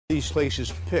These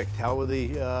places picked? How were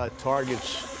the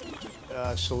targets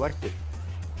selected?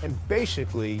 And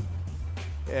basically,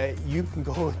 you can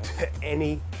go into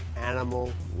any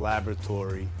animal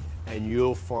laboratory and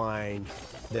you'll find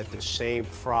that the same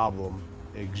problem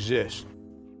exists.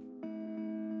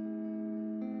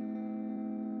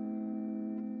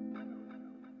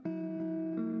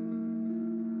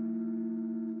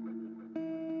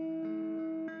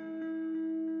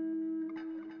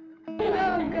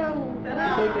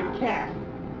 Take the cat.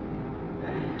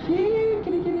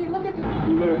 Kitty, look at this.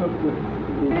 You better hope the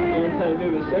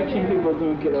anti-vivisection people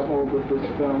don't get a hold of this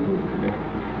film.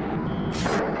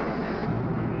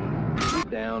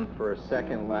 Down for a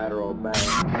second lateral bang.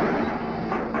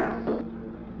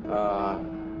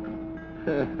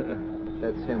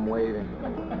 That's him waving.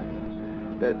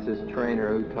 That's his trainer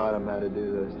who taught him how to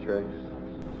do those tricks.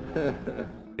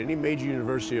 Any major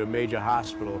university or major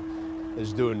hospital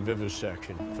is doing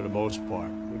vivisection for the most part.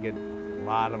 We get a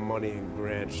lot of money and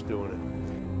grants doing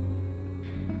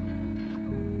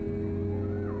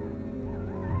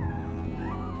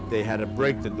it. They had to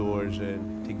break the doors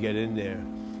in to get in there,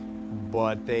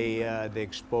 but they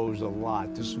exposed a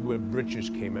lot. This is where Britches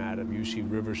came out of, UC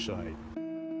Riverside.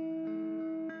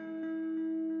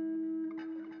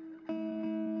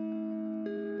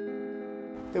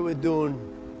 They were doing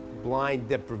blind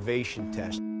deprivation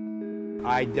tests.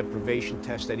 Eye deprivation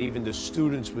test that even the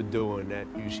students were doing at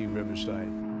UC Riverside.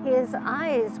 His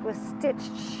eyes were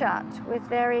stitched shut with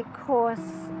very coarse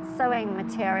sewing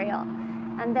material,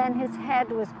 and then his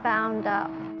head was bound up.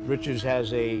 Richards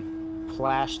has a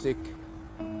plastic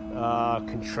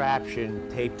contraption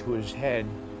taped to his head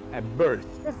at birth.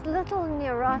 This little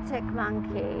neurotic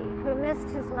monkey who missed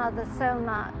his mother so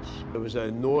much. There was a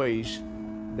noise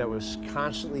that was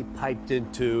constantly piped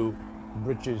into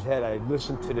Richard's head. I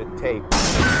listened to the tape.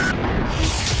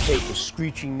 The tape was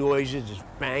screeching noises, just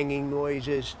banging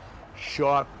noises,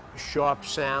 sharp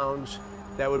sounds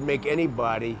that would make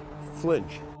anybody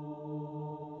flinch.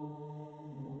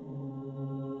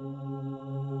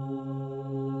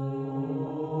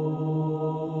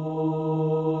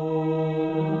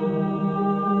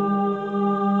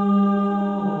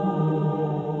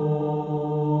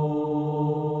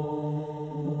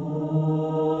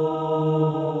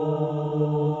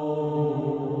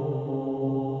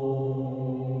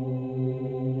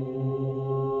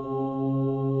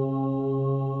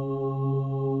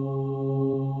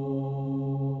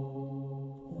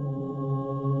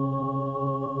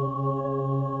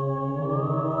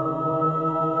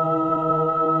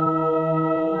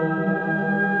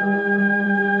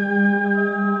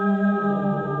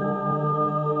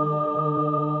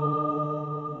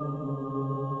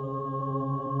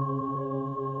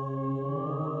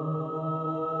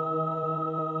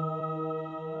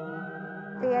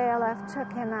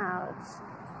 Took him out,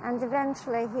 and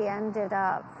eventually he ended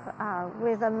up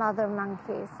with a mother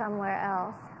monkey somewhere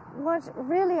else. What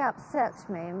really upset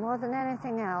me more than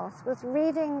anything else was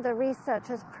reading the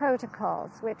researchers'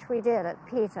 protocols, which we did at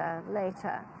PETA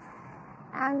later,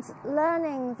 and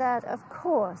learning that, of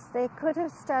course, they could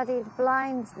have studied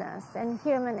blindness in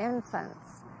human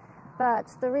infants, but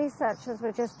the researchers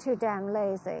were just too damn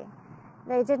lazy.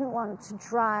 They didn't want to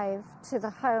drive to the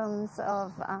homes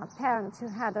of parents who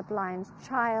had a blind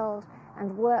child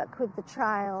and work with the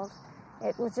child.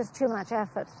 It was just too much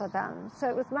effort for them. So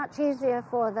it was much easier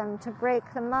for them to break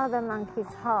the mother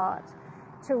monkey's heart,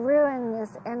 to ruin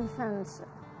this infant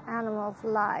animal's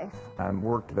life. I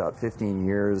worked about 15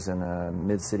 years in a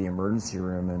mid-city emergency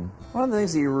room, and one of the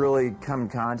things that you really come in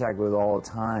contact with all the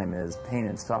time is pain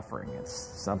and suffering. It's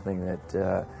something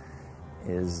that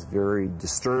is very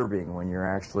disturbing when you're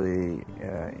actually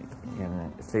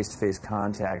in face-to-face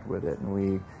contact with it, and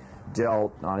we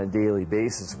dealt on a daily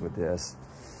basis with this.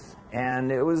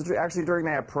 And it was actually during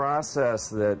that process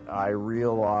that I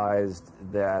realized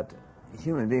that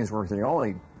human beings weren't the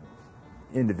only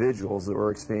individuals that were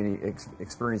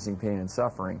experiencing pain and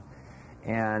suffering.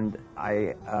 And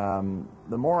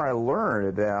the more I learned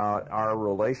about our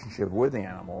relationship with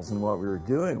animals and what we were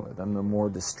doing with them, the more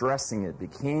distressing it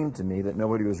became to me that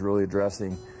nobody was really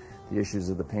addressing the issues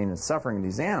of the pain and suffering of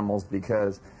these animals,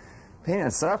 because pain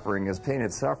and suffering is pain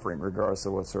and suffering regardless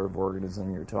of what sort of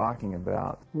organism you're talking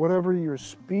about. Whatever your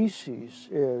species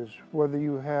is, whether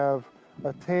you have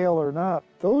a tail or not,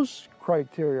 those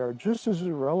criteria are just as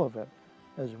irrelevant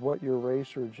as what your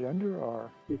race or gender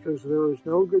are. Because there is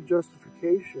no good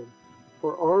justification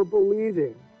for our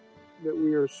believing that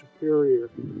we are superior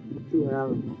to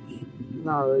animals.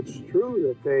 Now, it's true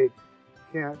that they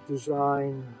can't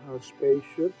design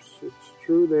spaceships. It's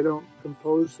true they don't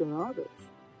compose sonatas.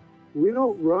 We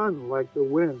don't run like the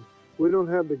wind. We don't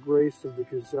have the grace of the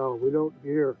gazelle. We don't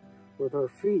hear with our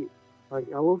feet like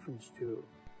elephants do.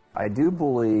 I do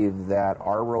believe that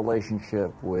our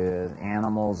relationship with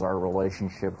animals, our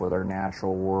relationship with our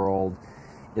natural world,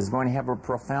 is going to have a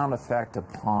profound effect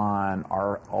upon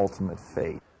our ultimate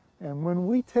fate. And when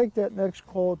we take that next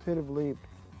qualitative leap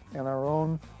in our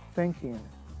own thinking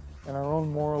and our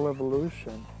own moral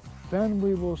evolution, then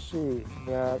we will see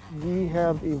that we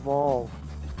have evolved.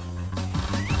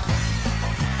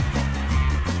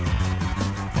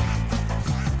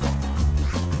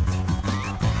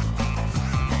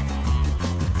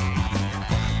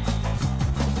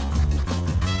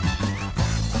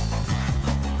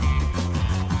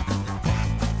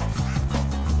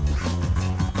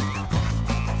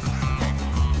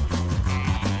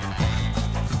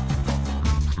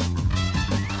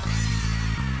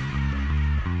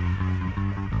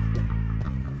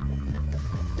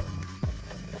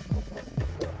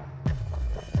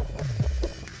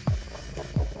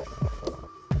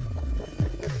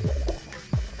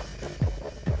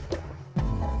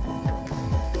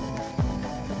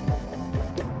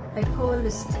 They call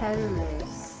us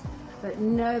terrorists, but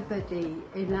nobody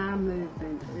in our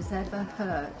movement has ever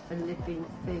hurt a living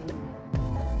thing.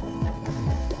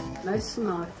 Most of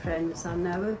my friends I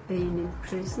know have been in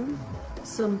prison,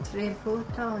 some 3 or 4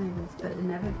 times, but they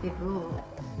never give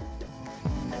up.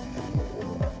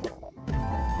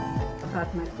 I've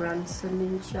had my grandson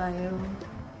in jail,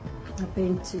 I've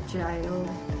been to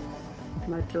jail,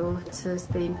 my daughter's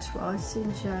been twice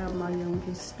in jail, my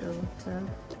youngest daughter.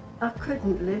 I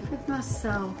couldn't live with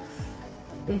myself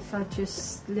if I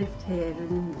just lived here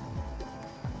and,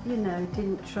 you know,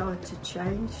 didn't try to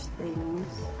change things.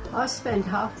 I spent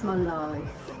half my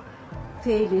life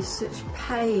feeling such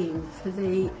pain for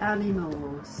the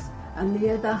animals and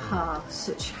the other half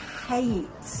such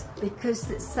hate, because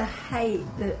it's the hate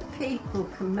that people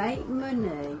can make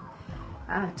money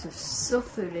out of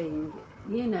suffering,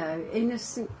 you know,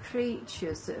 innocent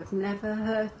creatures that have never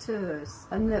hurt us,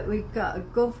 and that we've got a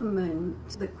government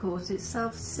that calls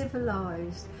itself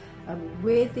civilised, and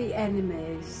we're the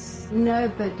enemies.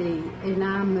 Nobody in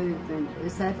our movement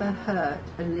has ever hurt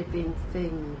a living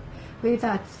thing. We've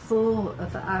had 4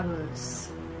 of ours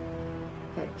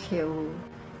get killed.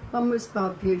 One was my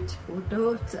beautiful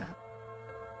daughter.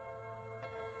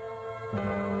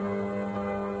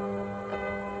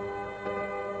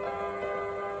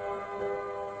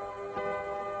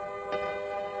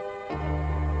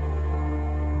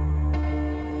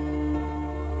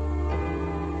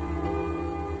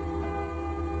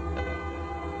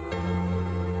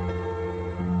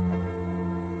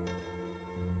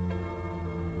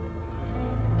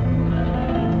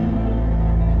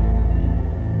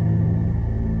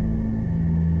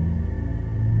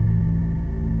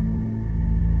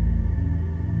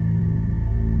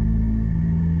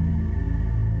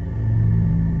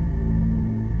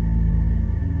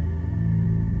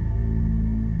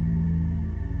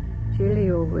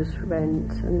 Julie always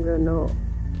went and run up.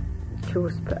 She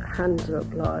always put her hands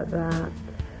up like that,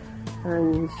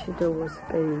 and she'd always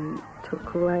be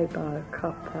took away by a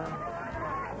copper.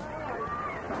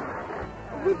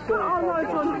 We've put our lives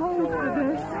on hold for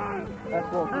this,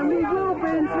 and we will be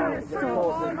until it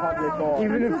stops.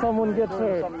 Even if someone gets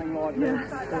hurt.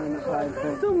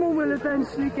 Yes. Someone will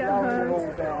eventually get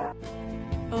hurt.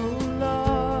 Oh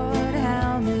Lord,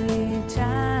 how many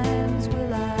times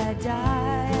will I die?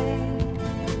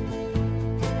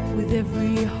 With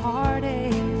every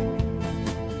heartache,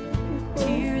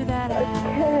 tear that I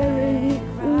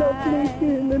Caring, lovely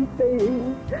human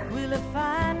being. will I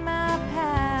find my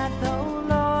path? Oh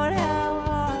Lord, how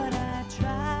hard I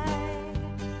try.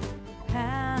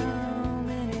 How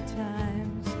many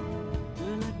times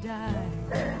will I die?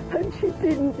 And she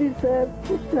didn't deserve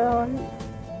to die.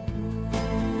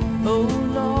 Oh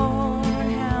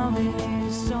Lord, how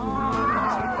many songs?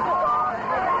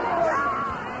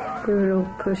 We were all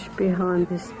pushed behind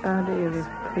this barrier of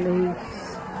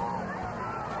police,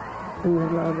 and the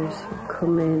lorries would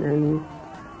come in, and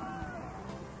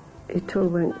it all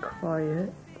went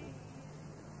quiet.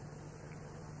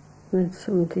 And then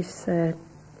somebody said,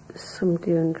 "There's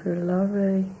somebody under a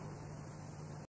lorry."